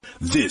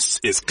This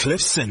is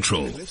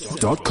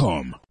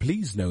CliffCentral.com.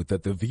 Please note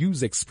that the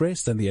views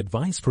expressed and the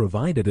advice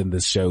provided in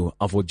this show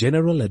are for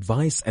general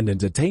advice and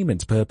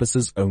entertainment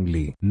purposes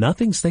only.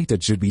 Nothing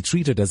stated should be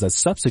treated as a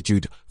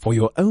substitute for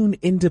your own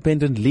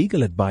independent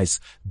legal advice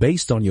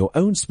based on your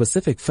own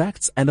specific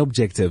facts and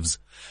objectives.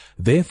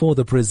 Therefore,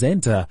 the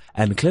presenter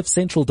and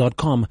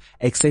CliffCentral.com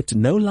accept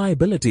no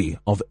liability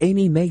of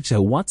any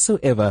nature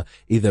whatsoever,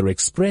 either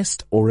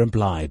expressed or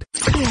implied.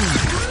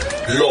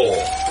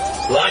 Law,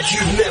 like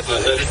you've never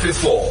heard it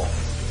before.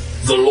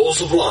 The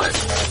Laws of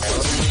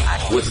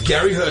Life with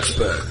Gary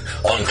Hertzberg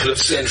on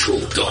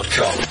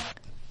CliffCentral.com.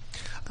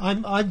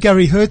 I'm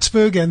Gary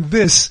Hertzberg, and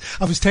this,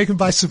 I was taken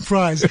by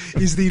surprise,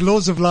 is the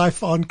Laws of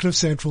Life on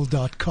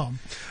CliffCentral.com.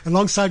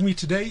 Alongside me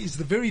today is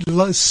the very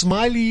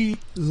smiley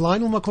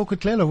Lionel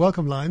Makokotlela.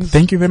 Welcome, Lions.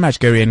 Thank you very much,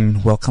 Gary,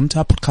 and welcome to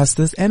our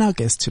podcasters and our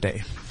guest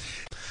today.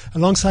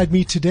 Alongside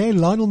me today,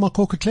 Lionel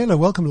Makokotlela.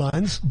 Welcome,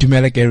 Lions.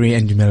 Dumela, Gary,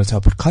 and Dumela to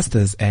our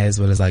podcasters as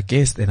well as our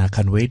guest, and I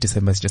can't wait.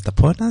 December's just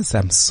upon us.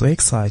 I'm so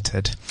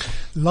excited.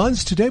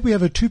 Lions, today we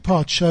have a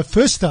two-part show.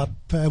 First up,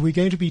 we're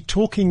going to be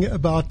talking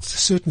about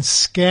certain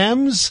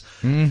scams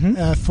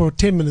for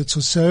 10 minutes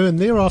or so, and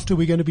thereafter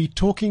we're going to be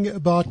talking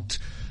about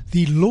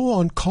the law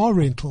on car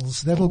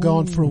rentals. That'll go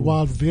on for a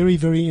while. Very,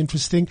 very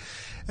interesting.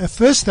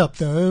 First up,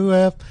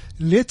 though,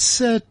 let's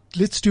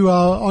do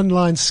our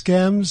online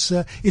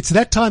scams. It's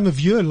that time of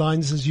year,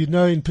 Lines, as you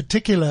know, in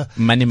particular.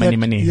 Money.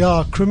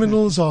 Yeah,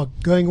 criminals are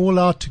going all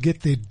out to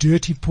get their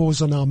dirty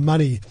paws on our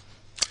money.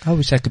 I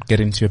wish I could get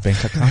into your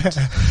bank account.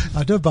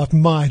 I don't know about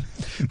mine.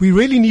 We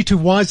really need to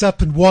wise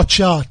up and watch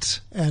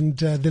out. And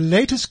the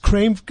latest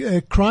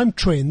crime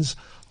trends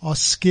are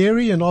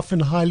scary and often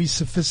highly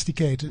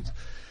sophisticated.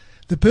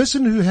 The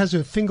person who has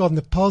her finger on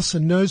the pulse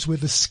and knows where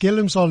the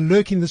skelms are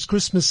lurking this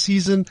Christmas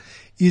season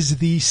is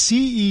the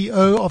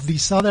CEO of the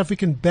South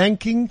African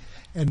Banking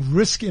and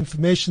Risk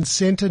Information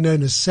Centre,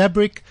 known as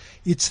SABRIC.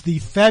 It's the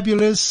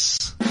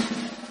fabulous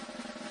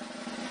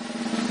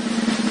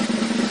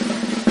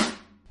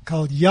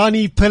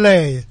Kalyani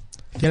Pillay.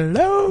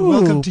 Hello.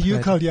 Welcome to you,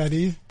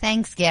 Kalyani.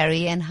 Thanks,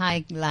 Gary, and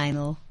hi,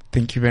 Lionel.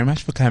 Thank you very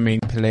much for coming,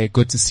 Pele.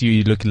 Good to see you.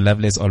 You looking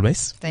lovely as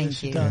always.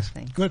 Thank you. Thanks.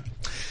 Good.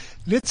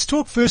 Let's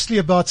talk firstly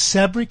about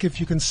SABRIC. If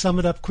you can sum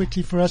it up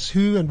quickly for us,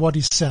 who and what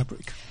is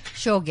SABRIC?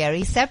 Sure,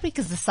 Gary. SABRIC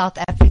is the South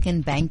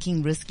African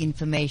Banking Risk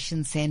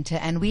Information Centre,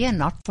 and we are a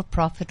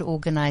not-for-profit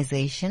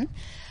organization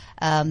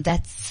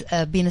that's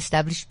been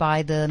established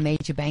by the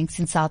major banks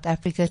in South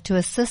Africa to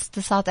assist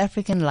the South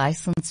African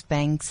licensed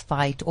banks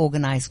fight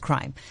organized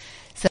crime.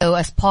 So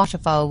as part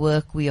of our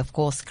work, we of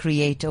course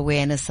create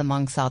awareness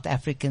among South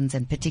Africans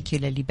and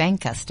particularly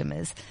bank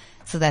customers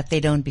so that they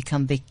don't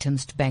become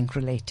victims to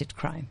bank-related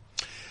crime.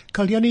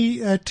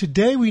 Kalyani,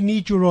 today we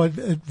need your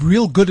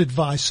real good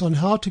advice on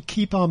how to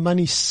keep our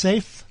money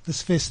safe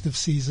this festive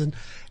season.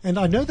 And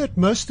I know that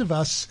most of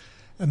us,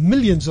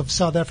 millions of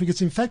South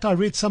Africans, in fact, I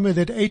read somewhere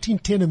that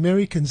 1810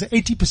 Americans,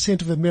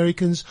 80% of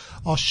Americans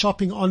are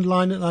shopping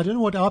online. And I don't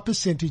know what our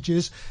percentage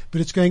is,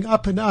 but it's going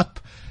up and up.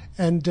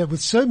 And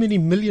with so many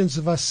millions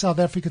of us South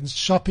Africans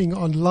shopping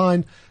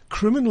online,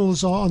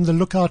 criminals are on the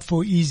lookout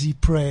for easy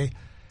prey.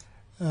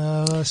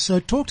 So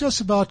talk to us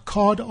about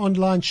card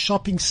online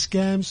shopping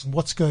scams and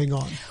what's going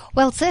on.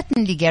 Well,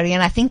 certainly, Gary,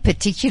 and I think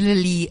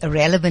particularly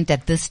relevant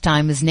at this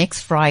time is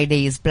next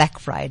Friday is Black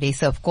Friday.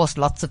 So, of course,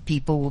 lots of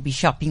people will be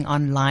shopping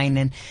online.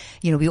 And,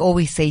 you know, we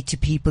always say to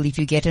people, if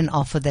you get an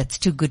offer that's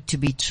too good to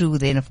be true,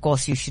 then, of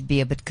course, you should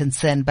be a bit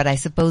concerned. But I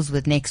suppose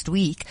with next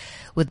week,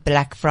 with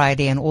Black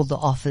Friday and all the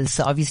offers,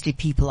 so obviously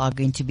people are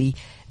going to be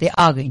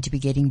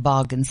getting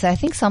bargains. So I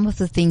think some of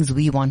the things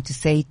we want to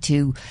say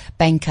to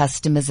bank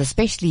customers,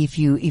 especially if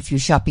you're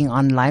shopping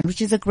online,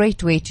 which is a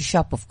great way to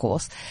shop, of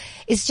course,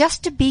 is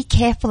just to be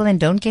careful and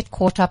don't get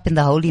caught up in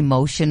the whole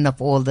emotion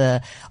of all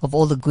the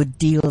good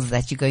deals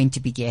that you're going to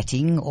be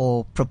getting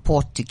or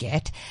purport to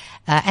get.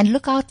 And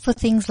look out for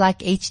things like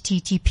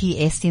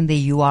HTTPS in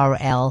the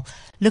URL.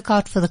 Look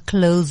out for the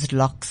closed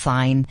lock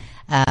sign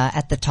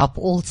at the top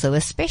also,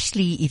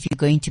 especially if you're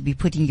going to be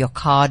putting your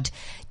card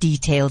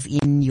details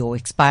in, your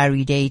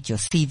expiry date, your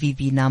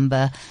CVV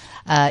number.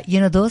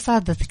 Those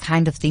are the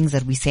kind of things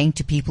that we're saying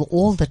to people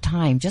all the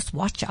time. Just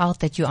watch out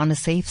that you're on a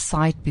safe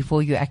site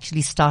before you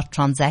actually start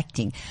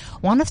transacting.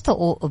 One of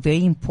the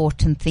very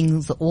important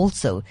things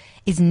also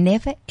is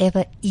never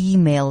ever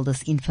email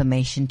this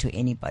information to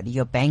anybody.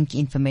 Your bank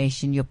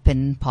information, your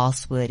PIN,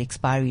 password,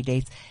 expiry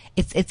dates.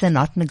 It's a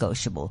not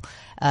negotiable.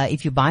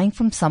 If you're buying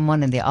from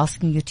someone and they're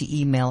asking you to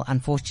email,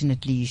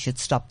 unfortunately you should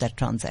stop that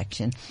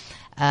transaction.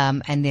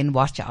 And then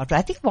watch out.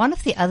 I think one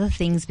of the other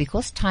things,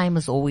 because time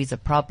is always a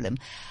problem,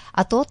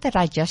 I thought that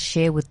I'd just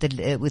share with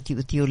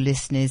your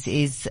listeners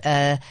is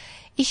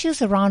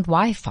issues around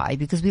Wi-Fi,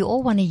 because we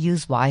all want to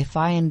use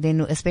Wi-Fi, and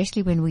then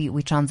especially when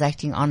we're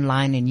transacting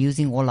online and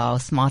using all our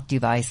smart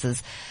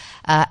devices.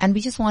 And we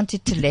just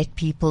wanted to let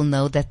people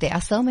know that there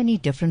are so many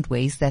different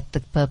ways that the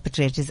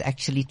perpetrators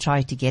actually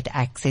try to get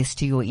access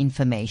to your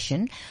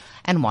information.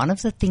 And one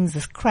of the things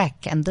is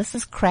crack, and this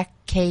is crack,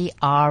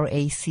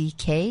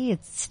 K-R-A-C-K.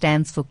 It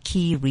stands for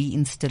key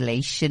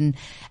reinstallation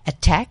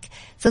attack.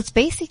 So it's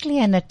basically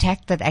an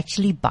attack that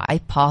actually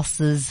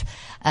bypasses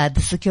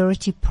the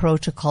security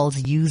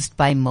protocols used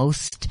by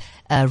most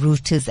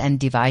routers and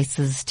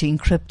devices to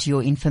encrypt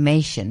your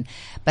information.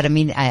 But I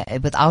mean,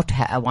 without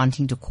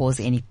wanting to cause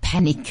any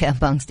panic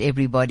amongst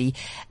everybody,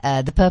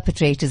 the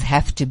perpetrators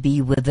have to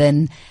be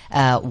within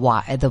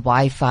the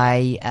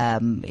Wi-Fi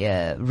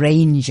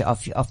range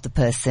of the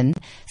person.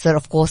 So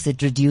of course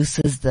it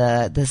reduces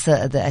the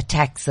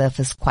attack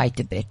surface quite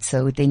a bit.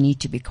 So they need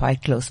to be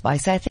quite close by.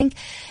 So I think,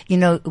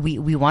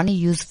 we want to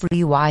use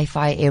free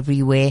Wi-Fi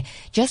everywhere.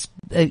 Just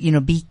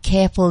be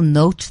careful.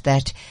 Note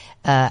that.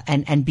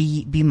 And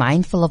be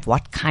mindful of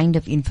what kind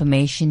of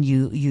information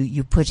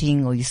you're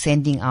putting or you're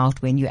sending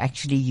out when you're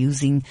actually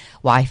using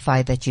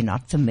Wi-Fi that you're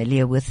not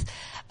familiar with.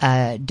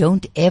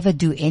 Don't ever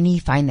do any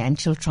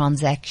financial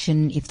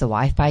transaction if the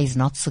Wi-Fi is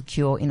not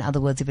secure. In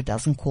other words, if it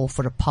doesn't call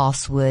for a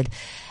password.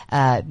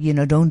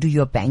 Don't do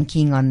your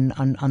banking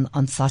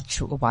on such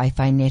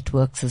Wi-Fi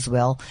networks as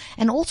well.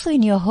 And also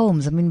in your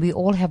homes. I mean, we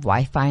all have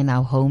Wi-Fi in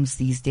our homes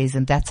these days,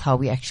 and that's how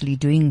we're actually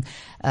doing,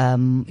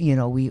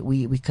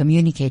 we're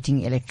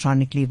communicating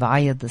electronically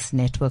via this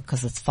network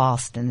because it's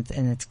fast and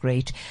it's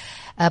great.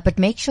 But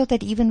make sure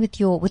that even with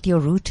your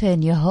router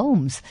in your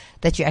homes,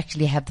 that you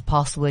actually have the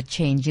password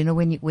changed.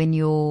 When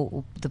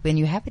you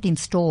have it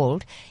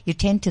installed, you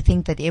tend to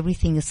think that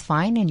everything is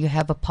fine and you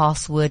have a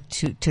password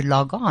to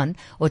log on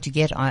or to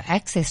get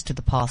access to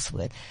the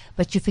password.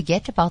 But you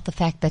forget about the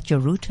fact that your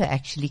router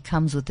actually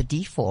comes with the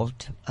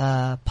default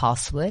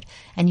password,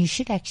 and you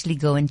should actually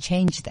go and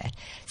change that.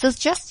 So it's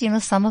just,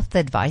 some of the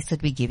advice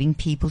that we're giving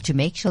people to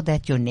make sure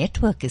that your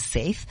network is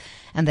safe,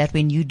 and that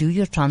when you do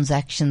your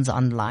transactions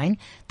online,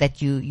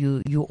 that you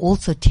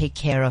also take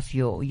care of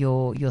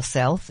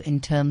yourself in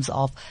terms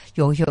of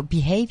your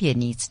behavior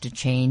needs to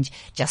change.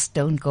 Just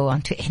don't go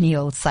onto any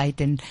old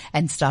site and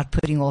start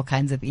putting all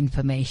kinds of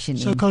information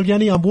in. So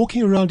Kalyani, I'm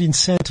walking around in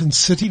Sandton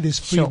City, there's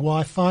free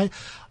Wi-Fi.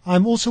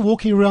 I'm also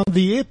walking around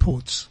the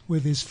airports where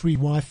there's free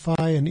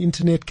Wi-Fi and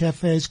internet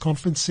cafes,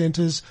 conference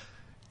centers.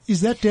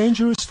 Is that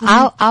dangerous for me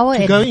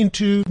to go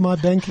into my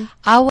banking?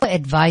 Our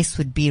advice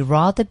would be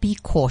rather be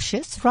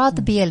cautious,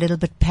 rather be a little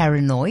bit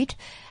paranoid,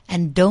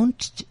 and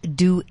don't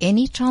do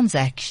any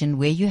transaction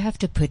where you have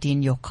to put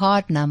in your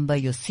card number,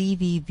 your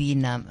CVV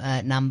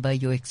number,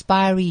 your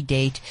expiry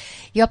date,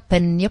 your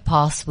PIN, your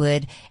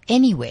password,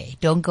 anyway.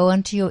 Don't go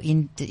onto your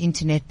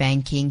internet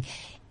banking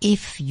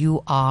if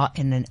you are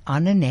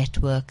on a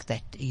network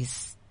that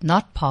is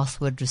not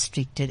password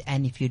restricted,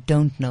 and if you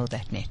don't know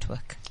that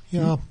network.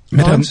 Yeah,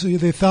 there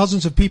are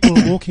thousands of people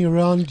walking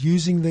around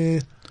using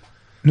their...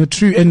 No,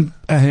 true.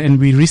 And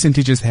we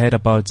recently just heard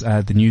about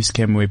the new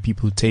scam where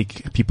people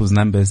take people's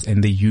numbers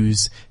and they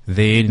use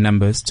their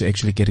numbers to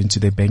actually get into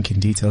their banking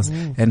details.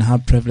 And how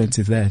prevalent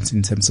is that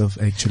in terms of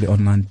actually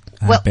online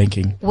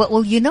banking?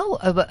 Well,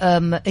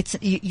 it's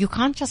you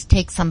can't just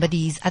take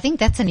somebody's... I think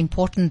that's an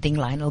important thing,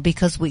 Lionel,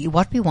 because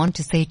what we want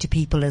to say to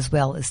people as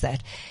well is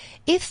that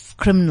if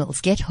criminals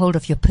get hold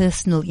of your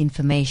personal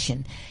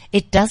information,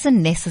 it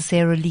doesn't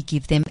necessarily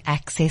give them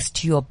access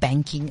to your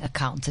banking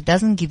accounts. It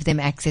doesn't give them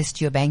access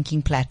to your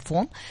banking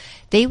platform.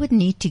 They would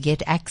need to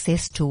get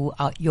access to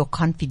your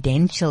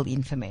confidential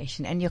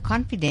information, and your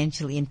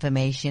confidential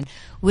information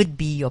would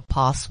be your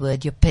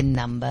password, your PIN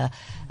number,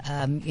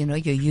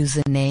 your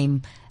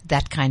username,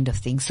 that kind of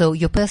thing. So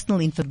your personal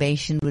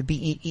information would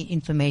be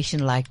information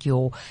like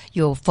your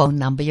phone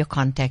number, your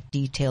contact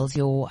details,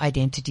 your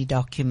identity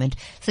document.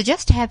 So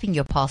just having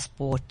your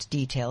passport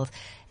details,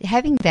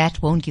 having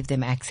that won't give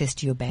them access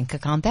to your bank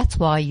account. That's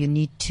why you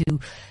need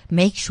to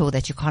make sure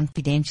that your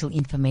confidential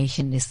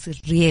information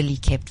is really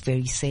kept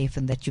very safe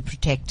and that you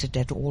protect it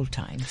at all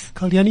times.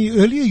 Kalyani,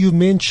 earlier you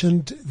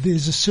mentioned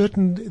there's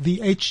the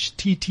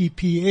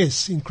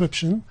HTTPS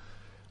encryption.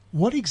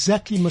 What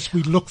exactly must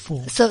we look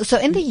for? So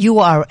in the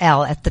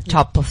URL at the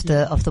top of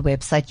the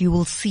website, you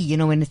will see,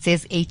 when it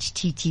says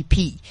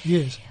HTTP.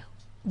 Yes.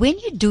 When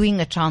you're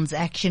doing a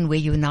transaction where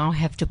you now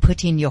have to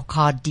put in your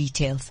card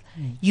details,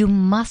 you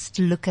must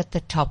look at the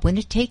top. When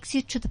it takes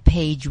you to the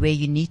page where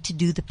you need to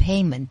do the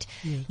payment,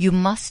 you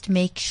must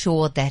make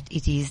sure that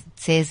it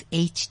says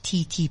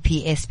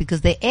HTTPS, because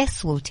the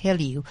S will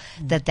tell you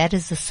that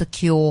is a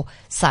secure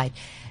site.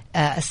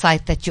 A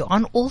site that you're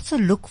on. Also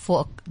look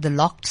for the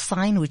locked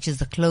sign, which is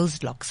the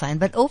closed lock sign.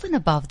 But over and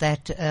above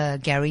that,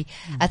 Gary,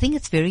 I think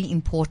it's very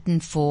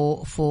important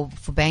for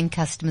bank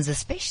customers,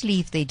 especially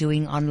if they're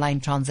doing online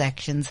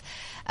transactions,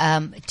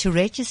 to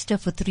register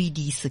for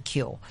 3D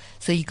Secure.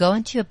 So you go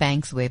into your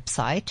bank's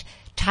website,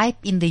 type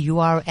in the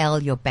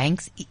URL, your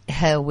bank's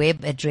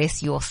web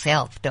address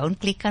yourself. Don't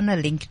click on a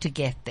link to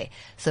get there.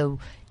 So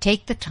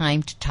take the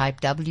time to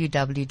type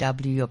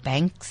www, your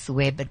bank's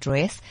web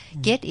address,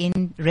 get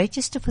in,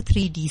 register for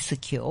 3D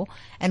Secure.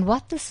 And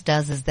what this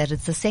does is that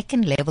it's a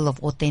second level of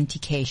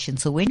authentication.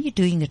 So when you're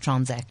doing a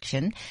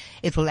transaction,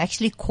 it will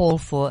actually call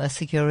for the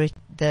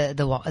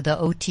the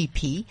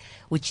OTP,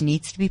 which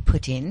needs to be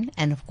put in,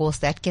 and of course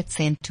that gets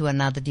sent to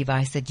another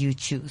device that you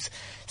choose.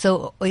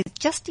 So it's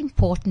just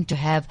important to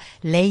have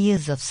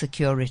layers of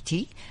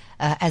security,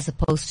 as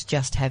opposed to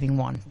just having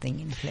one thing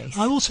in place.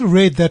 I also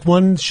read that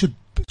one should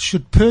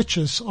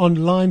purchase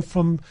online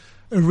from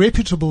a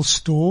reputable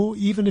store,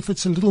 even if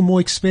it's a little more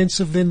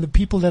expensive than the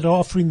people that are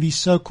offering these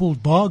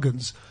so-called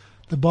bargains.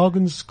 The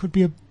bargains could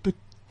be a bit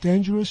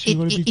dangerous. You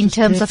want to be in just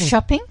terms careful. of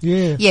shopping?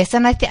 Yeah. Yes,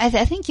 and I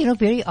think,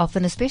 very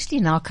often, especially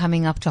now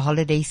coming up to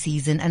holiday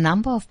season, a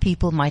number of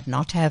people might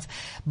not have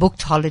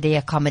booked holiday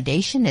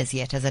accommodation as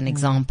yet, as an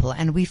example.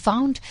 And we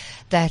found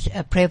that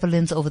a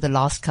prevalence over the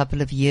last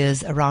couple of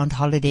years around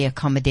holiday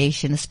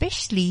accommodation,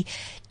 especially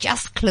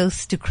just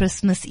close to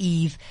Christmas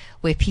Eve,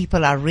 where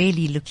people are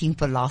really looking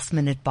for last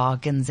minute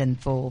bargains and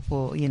for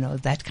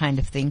that kind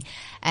of thing.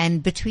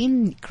 And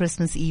between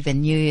Christmas Eve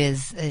and New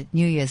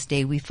Year's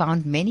Day, we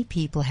found many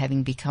people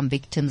having become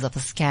victims of a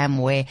scam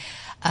where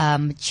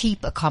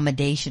cheap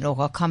accommodation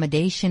or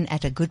accommodation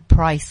at a good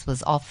price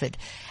was offered.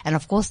 And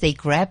of course they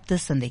grab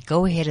this and they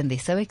go ahead and they're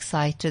so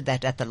excited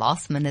that at the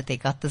last minute they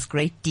got this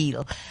great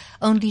deal,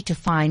 only to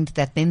find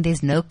that then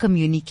there's no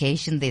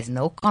communication, there's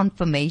no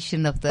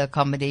confirmation of the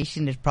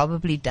accommodation. It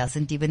probably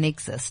doesn't even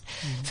exist.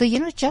 So,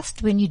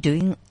 just when you're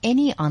doing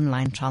any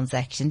online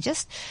transaction,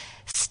 just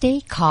stay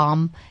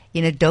calm.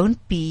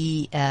 Don't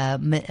be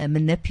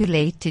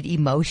manipulated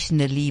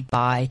emotionally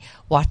by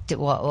what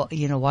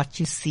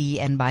you see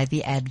and by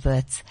the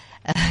adverts.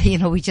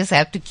 We just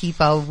have to keep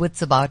our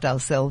wits about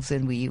ourselves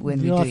when we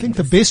do. I think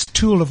the best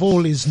tool of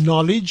all is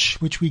knowledge,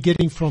 which we're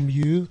getting from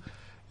you,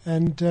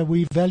 and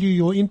we value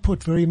your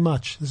input very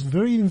much.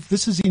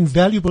 This is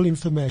invaluable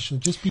information.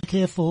 Just be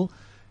careful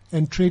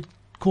and tread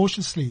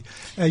cautiously.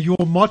 Your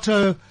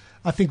motto,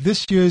 I think,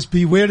 this year is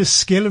 "Beware a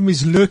skellum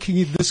is lurking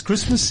in this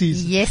Christmas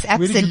season." Yes,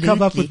 absolutely. Where did you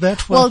come up with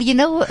that one?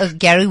 Well,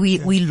 Gary,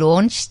 we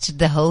launched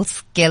the whole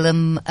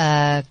skellum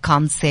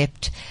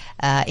concept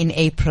in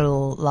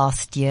April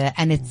last year,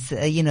 and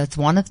it's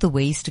one of the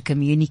ways to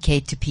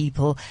communicate to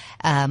people,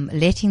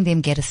 letting them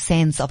get a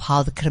sense of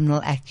how the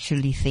criminal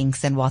actually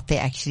thinks and what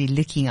they're actually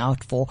looking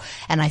out for.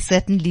 And I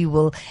certainly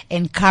will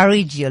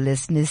encourage your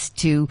listeners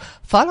to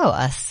follow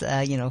us.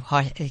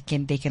 They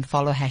can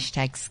follow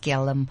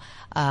 #skellum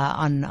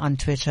on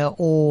Twitter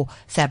or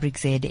SABRIC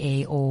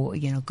ZA, or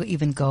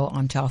even go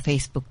onto our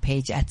Facebook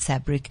page at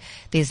SABRIC.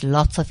 There's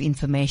lots of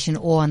information,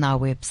 or on our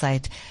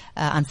website.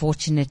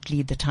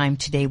 Unfortunately, the time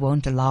today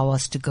won't allow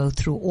us to go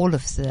through all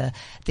of the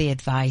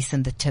advice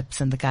and the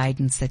tips and the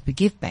guidance that we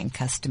give bank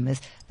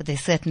customers, but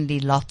there's certainly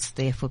lots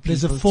there for people.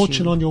 There's a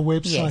fortune on your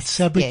website,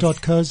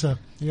 sabric.coza.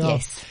 Yeah.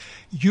 Yes.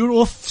 You're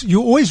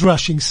always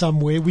rushing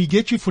somewhere. We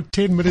get you for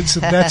 10 minutes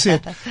and that's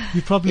it.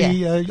 You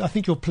probably, I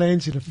think your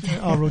plan's in an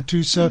hour or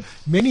two. So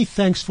many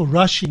thanks for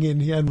rushing in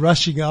here and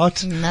rushing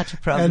out. Not a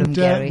problem, and,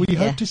 Gary. we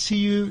hope to see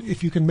you,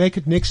 if you can make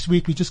it next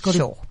week. We just got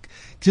to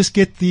just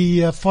get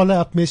the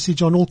follow-up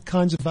message on all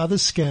kinds of other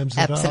scams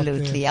that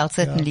Absolutely. are out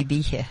there. I'll certainly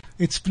be here.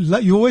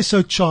 You're always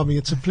so charming.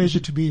 It's a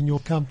pleasure to be in your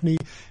company.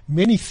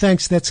 Many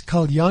thanks. That's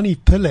Kalyani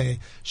Pillay.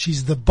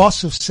 She's the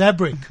boss of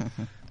SABRIC.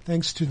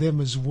 Thanks to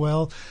them as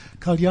well.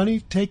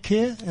 Kalyani, take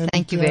care. And,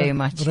 thank you very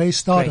much. Ray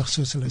Stadig,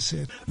 soos hulle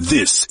sê.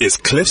 This is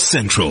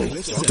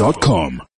CliffCentral.com.